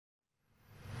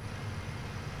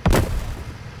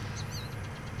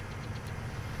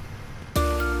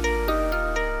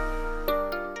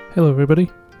Hello everybody,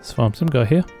 it's Farmsim guy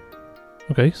here.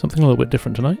 Okay, something a little bit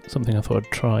different tonight, something I thought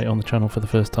I'd try on the channel for the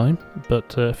first time,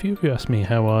 but a few of you asked me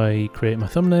how I create my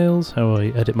thumbnails, how I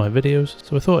edit my videos,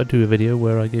 so I thought I'd do a video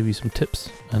where I gave you some tips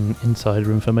and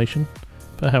insider information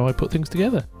about how I put things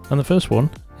together. And the first one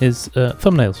is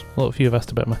thumbnails. A lot of you have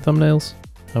asked about my thumbnails,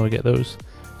 how I get those,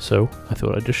 so I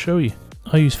thought I'd just show you.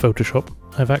 I use Photoshop.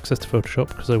 I have access to Photoshop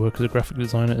because I work as a graphic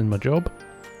designer in my job,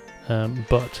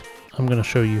 but I'm going to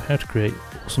show you how to create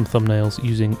awesome thumbnails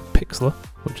using Pixlr,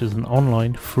 which is an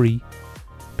online free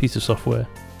piece of software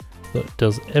that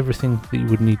does everything that you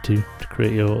would need to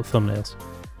create your thumbnails.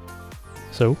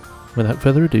 So without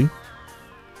further ado,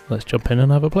 let's jump in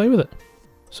and have a play with it.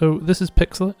 So this is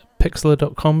Pixlr,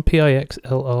 pixlr.com,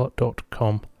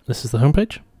 pixlr.com. This is the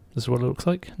homepage. This is what it looks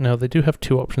like. Now they do have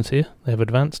two options here. They have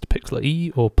Advanced Pixlr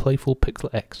E or Playful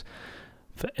Pixlr X.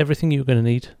 For everything you're going to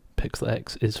need, Pixlr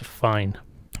X is fine.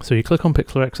 So you click on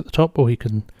Pixlr X at the top, or you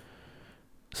can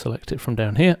select it from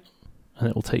down here, and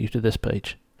it will take you to this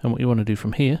page. And what you want to do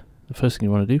from here, the first thing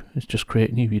you want to do is just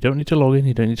create new. You don't need to log in,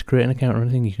 you don't need to create an account or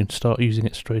anything, you can start using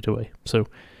it straight away. So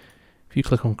if you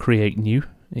click on Create New,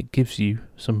 it gives you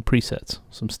some presets,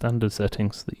 some standard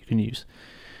settings that you can use.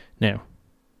 Now,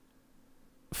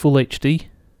 Full HD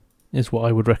is what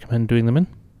I would recommend doing them in.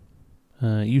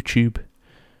 YouTube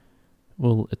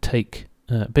will take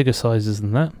bigger sizes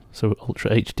than that, so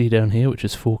Ultra HD down here, which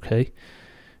is 4K,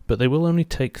 but they will only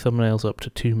take thumbnails up to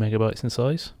 2 megabytes in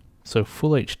size. So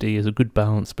Full HD is a good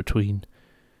balance between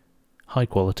high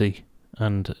quality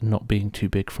and not being too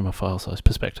big from a file size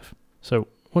perspective. So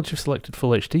once you've selected Full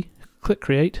HD, click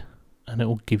Create, and it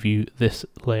will give you this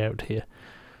layout here.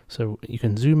 So you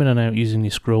can zoom in and out using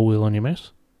your scroll wheel on your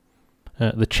mouse.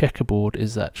 The checkerboard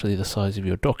is actually the size of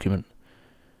your document.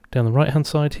 Down the right hand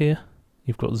side here,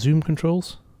 you've got zoom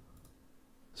controls.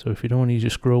 So if you don't want to use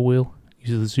your scroll wheel,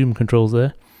 use the zoom controls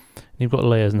there. And you've got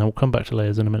layers, and I'll come back to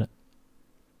layers in a minute.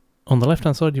 On the left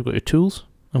hand side you've got your tools,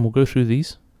 and we'll go through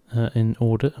these in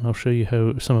order, and I'll show you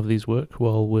how some of these work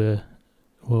while we're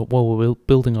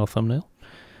building our thumbnail.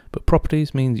 But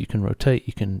properties means you can rotate,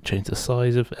 you can change the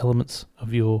size of elements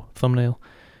of your thumbnail.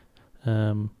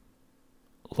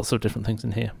 Lots of different things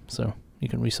in here. So you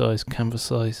can resize, canvas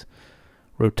size,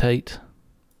 rotate,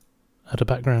 add a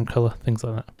background color, things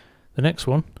like that. The next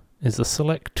one is the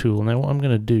select tool. Now what I'm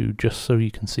going to do, just so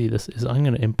you can see this, is I'm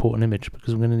going to import an image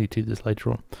because I'm going to need to do this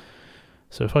later on.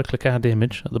 So if I click add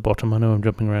image at the bottom, I know I'm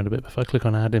jumping around a bit, but if I click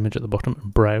on add image at the bottom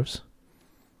and browse,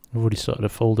 I've already started a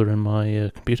folder in my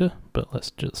computer, but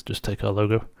let's just take our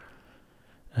logo.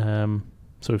 So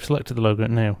we've selected the logo.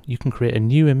 Now you can create a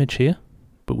new image here,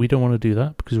 but we don't want to do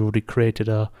that because we've already created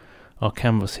our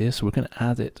canvas here, so we're going to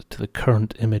add it to the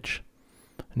current image.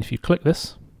 And if you click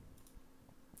this,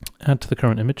 add to the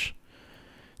current image,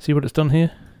 see what it's done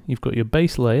here? You've got your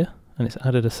base layer, and it's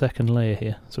added a second layer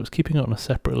here. So it's keeping it on a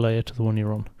separate layer to the one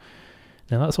you're on.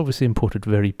 Now that's obviously imported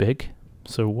very big,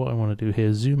 so what I want to do here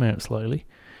is zoom out slightly,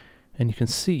 and you can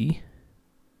see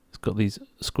it's got these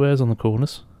squares on the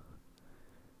corners,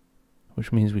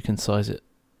 which means we can size it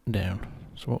down.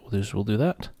 So what we'll do is we'll do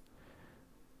that,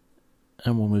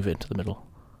 and we'll move it into the middle.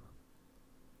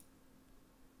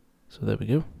 So there we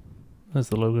go. There's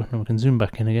the logo. Now we can zoom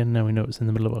back in again. Now we know it's in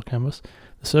the middle of our canvas.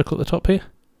 The circle at the top here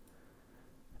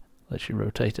lets you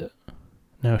rotate it.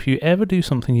 Now if you ever do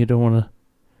something you don't want to,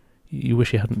 you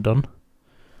wish you hadn't done,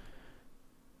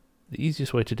 the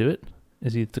easiest way to do it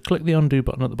is either to click the undo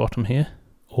button at the bottom here,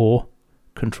 or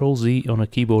Control Z on a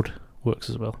keyboard works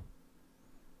as well.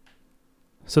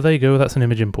 So there you go, that's an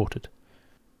image imported.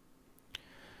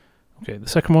 Okay, the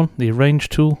second one, the arrange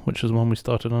tool, which is the one we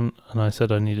started on, and I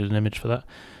said I needed an image for that.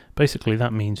 Basically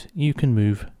that means you can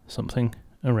move something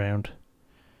around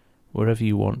wherever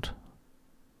you want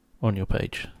on your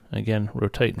page. Again,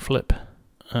 rotate and flip,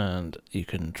 and you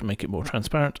can make it more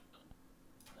transparent.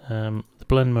 The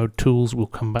blend mode tools we'll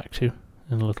come back to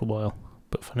in a little while,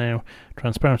 but for now,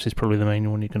 transparency is probably the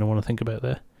main one you're going to want to think about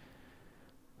there.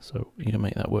 So you can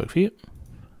make that work for you.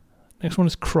 Next one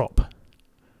is crop.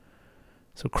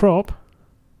 So crop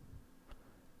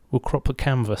will crop the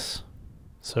canvas.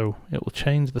 So it will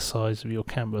change the size of your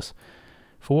canvas.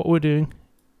 For what we're doing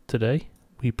today,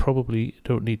 we probably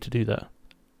don't need to do that.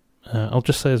 I'll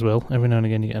just say as well, every now and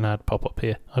again you get an ad pop up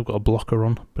here. I've got a blocker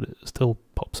on, but it still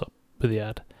pops up with the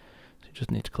ad. So you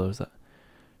just need to close that.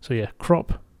 So yeah,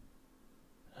 crop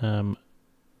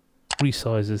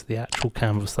resizes the actual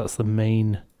canvas. That's the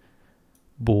main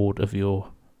board of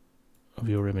your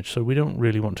image. So we don't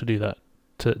really want to do that.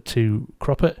 To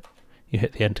crop it, you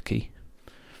hit the enter key.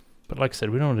 But like I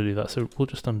said, we don't want to do that, so we'll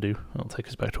just undo. That'll take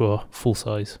us back to our full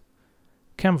size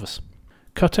canvas.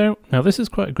 Cutout. Now this is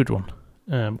quite a good one.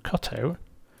 Cutout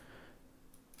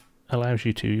allows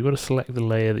you've got to select the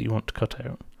layer that you want to cut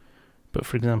out. But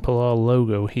for example, our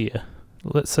logo here,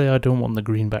 let's say I don't want the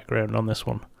green background on this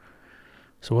one.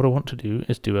 So what I want to do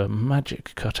is do a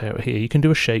magic cutout here. You can do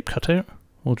a shape cutout.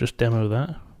 We'll just demo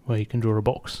that, where you can draw a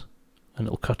box and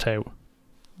it'll cut out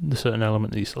the certain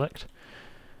element that you select.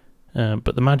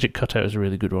 But the magic cutout is a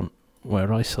really good one,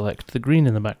 where I select the green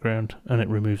in the background and it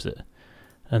removes it.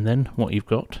 And then what you've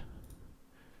got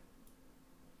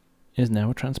is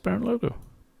now a transparent logo.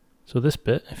 So this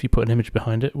bit, if you put an image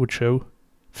behind it, would show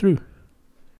through.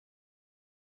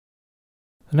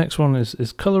 The next one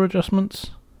is color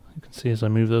adjustments. You can see as I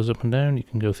move those up and down, you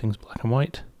can go things black and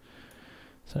white.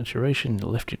 Saturation, you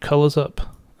lift your colors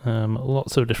up.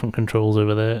 Lots of different controls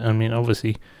over there. I mean,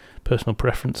 obviously, personal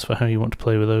preference for how you want to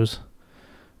play with those.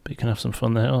 But you can have some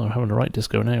fun there. Oh, I'm having a right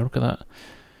disco now, look at that.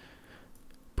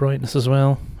 Brightness as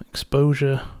well,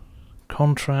 exposure,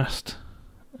 contrast.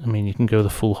 I mean, you can go the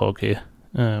full hog here.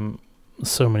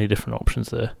 So many different options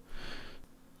there.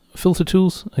 Filter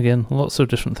tools, again, lots of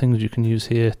different things you can use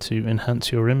here to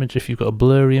enhance your image. If you've got a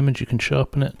blurry image, you can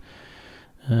sharpen it.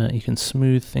 You can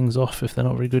smooth things off if they're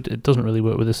not very good. It doesn't really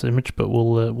work with this image, but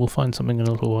we'll find something in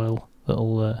a little while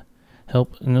that'll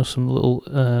help. You know, some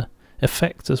little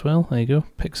effects as well. There you go,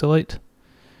 pixelate,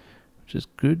 which is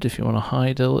good if you want to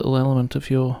hide a little element of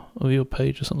your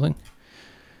page or something.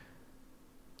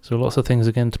 So lots of things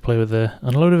again to play with there,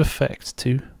 and a load of effects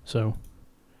too. So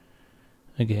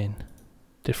again,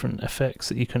 different effects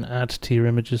that you can add to your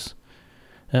images.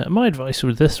 My advice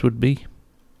with this would be,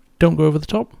 don't go over the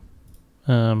top.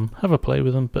 Have a play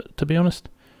with them, but to be honest,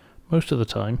 most of the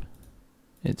time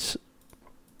it's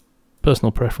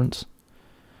personal preference.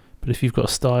 But if you've got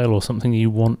a style or something you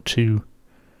want to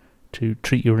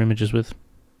treat your images with,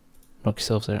 knock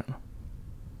yourselves out.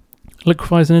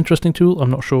 Liquify is an interesting tool. I'm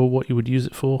not sure what you would use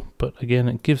it for, but again,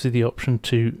 it gives you the option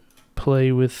to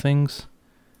play with things.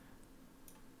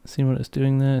 See what it's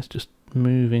doing there? It's just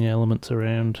moving elements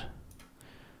around.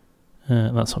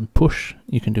 That's on push.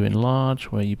 You can do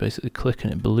enlarge, where you basically click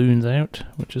and it balloons out,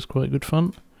 which is quite good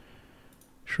fun.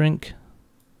 Shrink.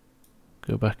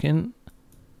 Go back in.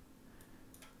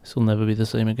 This will never be the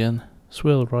same again.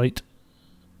 Swirl right.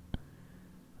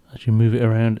 As you move it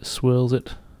around, it swirls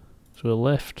it. Swirl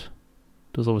left.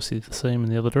 Does obviously the same in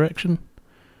the other direction.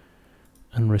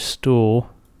 And restore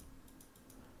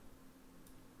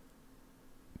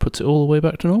puts it all the way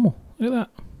back to normal. Look at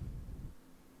that.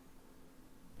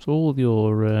 So all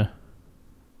your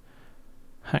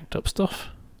hacked up stuff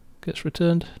gets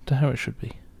returned to how it should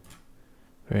be.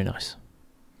 Very nice.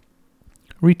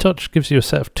 Retouch gives you a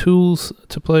set of tools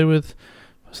to play with.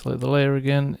 Select the layer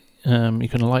again. You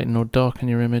can lighten or darken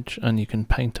your image, and you can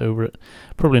paint over it.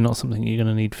 Probably not something you're going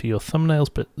to need for your thumbnails,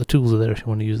 but the tools are there if you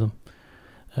want to use them.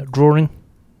 Drawing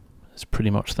is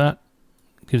pretty much that.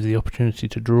 Gives you the opportunity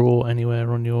to draw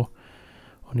anywhere on your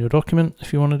document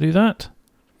if you want to do that.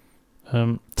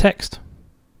 Text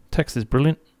is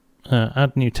brilliant.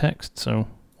 Add new text. So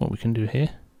what we can do here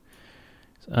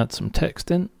is add some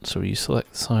text in. So you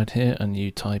select the side here and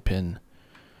you type in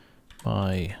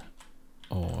my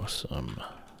awesome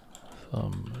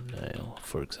thumbnail,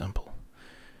 for example,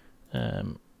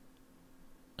 and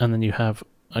then you have,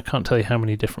 I can't tell you how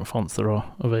many different fonts there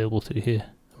are available to you here.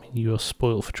 I mean, you are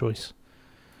spoiled for choice.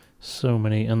 So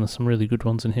many, and there's some really good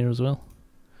ones in here as well.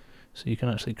 So you can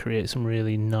actually create some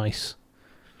really nice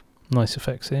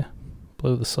effects here.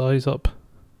 Blow the size up.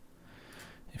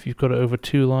 If you've got it over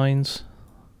 2 lines,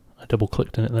 I double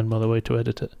clicked in it then by the way to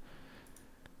edit it.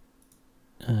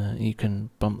 You can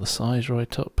bump the size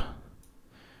right up.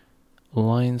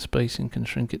 Line spacing can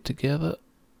shrink it together.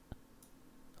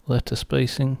 Letter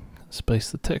spacing,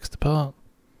 space the text apart.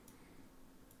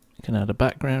 You can add a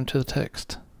background to the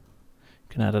text.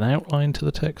 You can add an outline to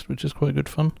the text, which is quite good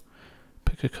fun.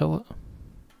 Pick a colour.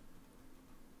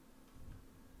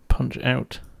 Punch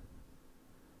out.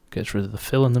 Gets rid of the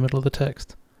fill in the middle of the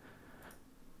text.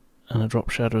 And a drop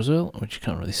shadow as well, which you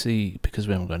can't really see because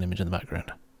we haven't got an image in the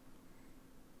background.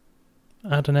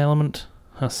 Add an element.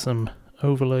 Has some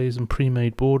overlays and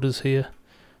pre-made borders here.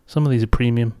 Some of these are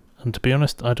premium, and to be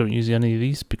honest, I don't use any of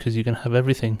these because you can have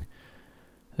everything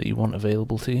that you want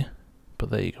available to you.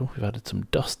 But there you go, we've added some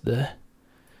dust there.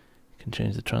 You can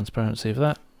change the transparency of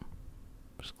that.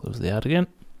 Just close the ad again.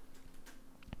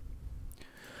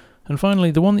 And finally,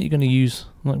 the one that you're going to use,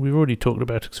 like we've already talked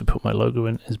about because we put my logo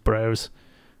in, is browse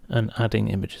and adding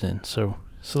images in. So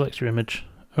select your image,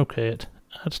 OK it,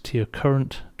 add to your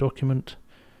current document.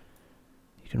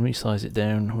 You can resize it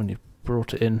down when you've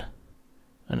brought it in,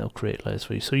 and it'll create layers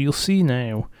for you. So you'll see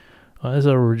now, there's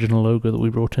our original logo that we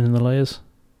brought in the layers.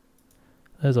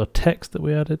 There's our text that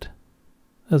we added.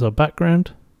 There's our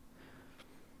background.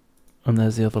 And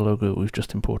there's the other logo that we've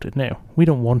just imported. Now, we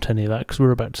don't want any of that because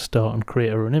we're about to start and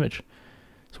create our own image.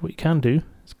 So what you can do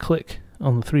is click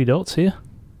on the 3 dots here.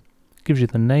 It gives you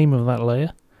the name of that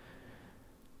layer,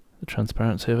 the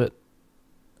transparency of it,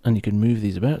 and you can move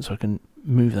these about. So I can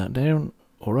move that down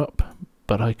or up,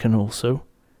 but I can also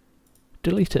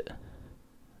delete it.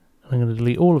 I'm going to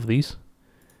delete all of these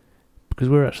because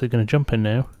we're actually going to jump in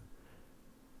now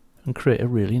and create a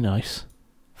really nice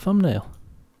thumbnail.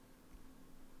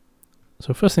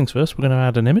 So first things first, we're going to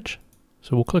add an image.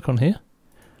 So we'll click on here,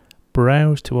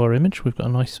 browse to our image. We've got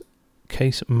a nice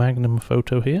Case Magnum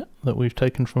photo here that we've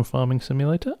taken from Farming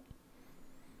Simulator.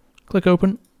 Click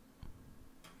open,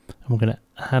 and we're going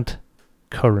to add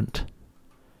current.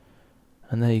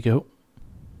 And there you go.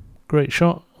 Great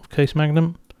shot of Case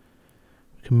Magnum.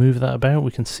 We can move that about.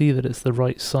 We can see that it's the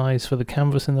right size for the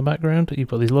canvas in the background. You've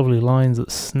got these lovely lines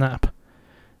that snap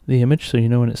the image so you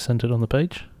know when it's centered on the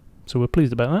page. So we're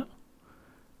pleased about that.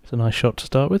 It's a nice shot to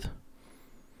start with.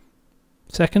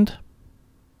 Second,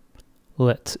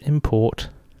 let's import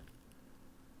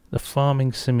the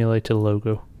Farming Simulator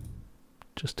logo,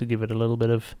 just to give it a little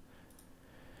bit of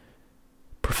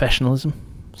professionalism.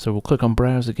 So we'll click on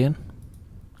Browse again,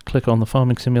 click on the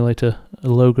Farming Simulator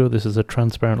logo. This is a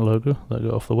transparent logo that I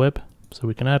got off the web, so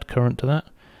we can add current to that,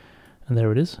 and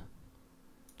there it is.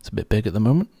 It's a bit big at the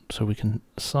moment, so we can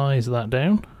size that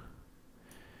down.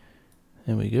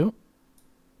 There we go.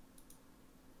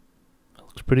 That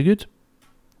looks pretty good.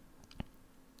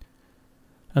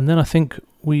 And then I think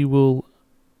we will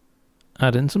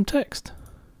add in some text.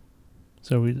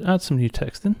 So we add some new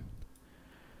text in.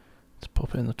 Let's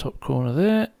pop it in the top corner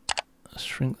there. Let's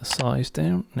shrink the size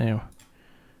down. Now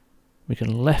we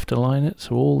can left align it,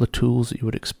 so all the tools that you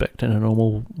would expect in a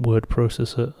normal word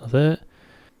processor are there.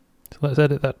 So let's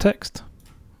edit that text.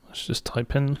 Let's just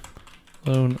type in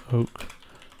Lone Oak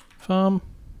Farm.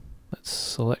 Let's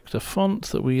select a font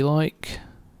that we like.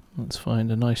 Let's find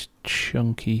a nice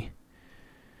chunky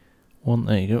one.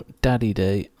 There you go, Daddy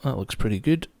Day. That looks pretty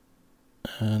good.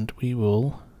 And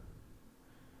we'll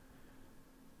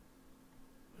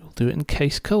do it in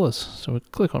case colors. So we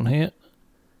click on here.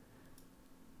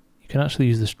 You can actually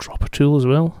use this dropper tool as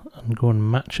well and go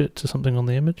and match it to something on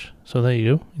the image. So there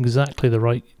you go, exactly the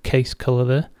right case color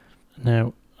there.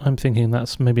 Now I'm thinking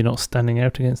that's maybe not standing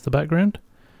out against the background.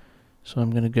 So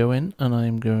I'm going to go in and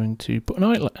I'm going to put an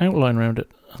outline around it,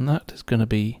 and that is going to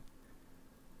be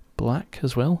black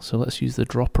as well. So let's use the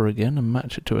dropper again and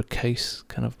match it to a case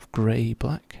kind of grey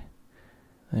black.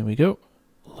 There we go,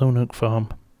 Lone Oak Farm.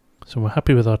 So we're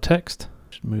happy with our text.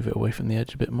 Just move it away from the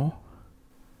edge a bit more.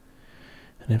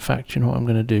 And in fact, you know what I'm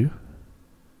going to do?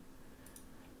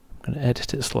 I'm going to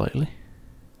edit it slightly.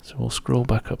 So we'll scroll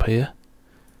back up here.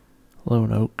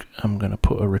 Lone Oak, I'm going to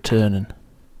put a return in.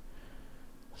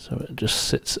 So it just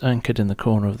sits anchored in the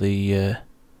corner of the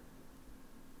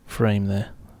frame there.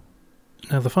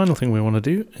 Now the final thing we want to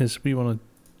do is we want to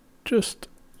just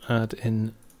add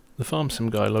in the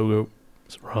Farmsim guy logo.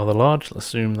 It's rather large. Let's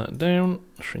zoom that down,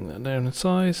 shrink that down in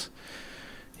size.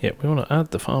 Yeah, we want to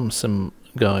add the Farmsim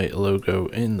guy logo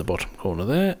in the bottom corner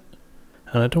there.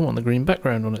 And I don't want the green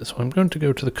background on it, so I'm going to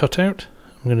go to the cutout.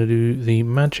 I'm going to do the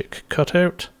magic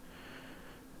cutout.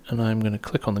 And I'm going to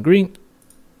click on the green.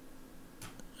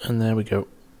 And there we go.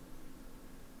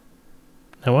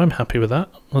 Now I'm happy with that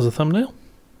as a thumbnail.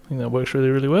 I think that works really,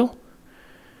 really well.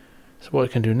 So what I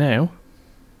can do now,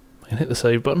 I can hit the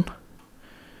save button,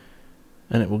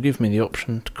 and it will give me the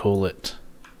option to call it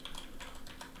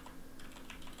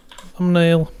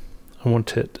thumbnail. I'm going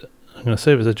to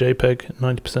save it as a JPEG,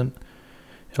 90%.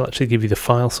 It'll actually give you the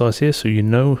file size here, so you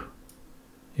know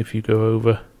if you go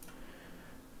over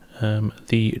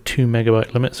the 2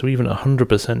 megabyte limit. So even 100%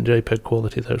 JPEG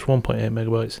quality, there's 1.8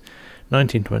 megabytes,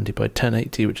 1920 by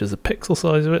 1080, which is the pixel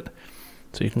size of it.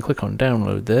 So you can click on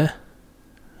download there,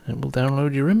 and it will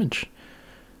download your image.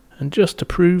 And just to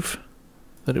prove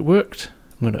that it worked,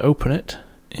 I'm going to open it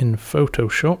in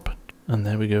Photoshop, and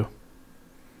there we go.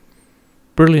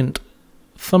 Brilliant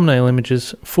thumbnail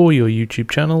images for your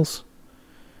YouTube channels,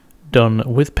 done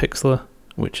with Pixlr,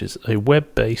 which is a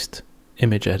web-based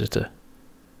image editor.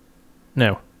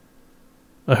 Now,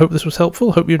 I hope this was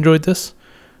helpful. Hope you enjoyed this.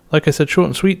 Like I said, short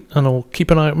and sweet, and I'll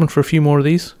keep an eye open for a few more of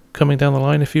these coming down the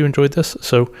line if you enjoyed this.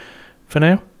 So, for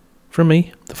now, from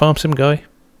me, the Farmsim guy,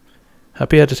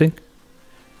 happy editing,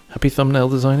 happy thumbnail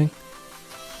designing,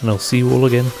 and I'll see you all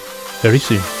again very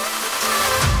soon.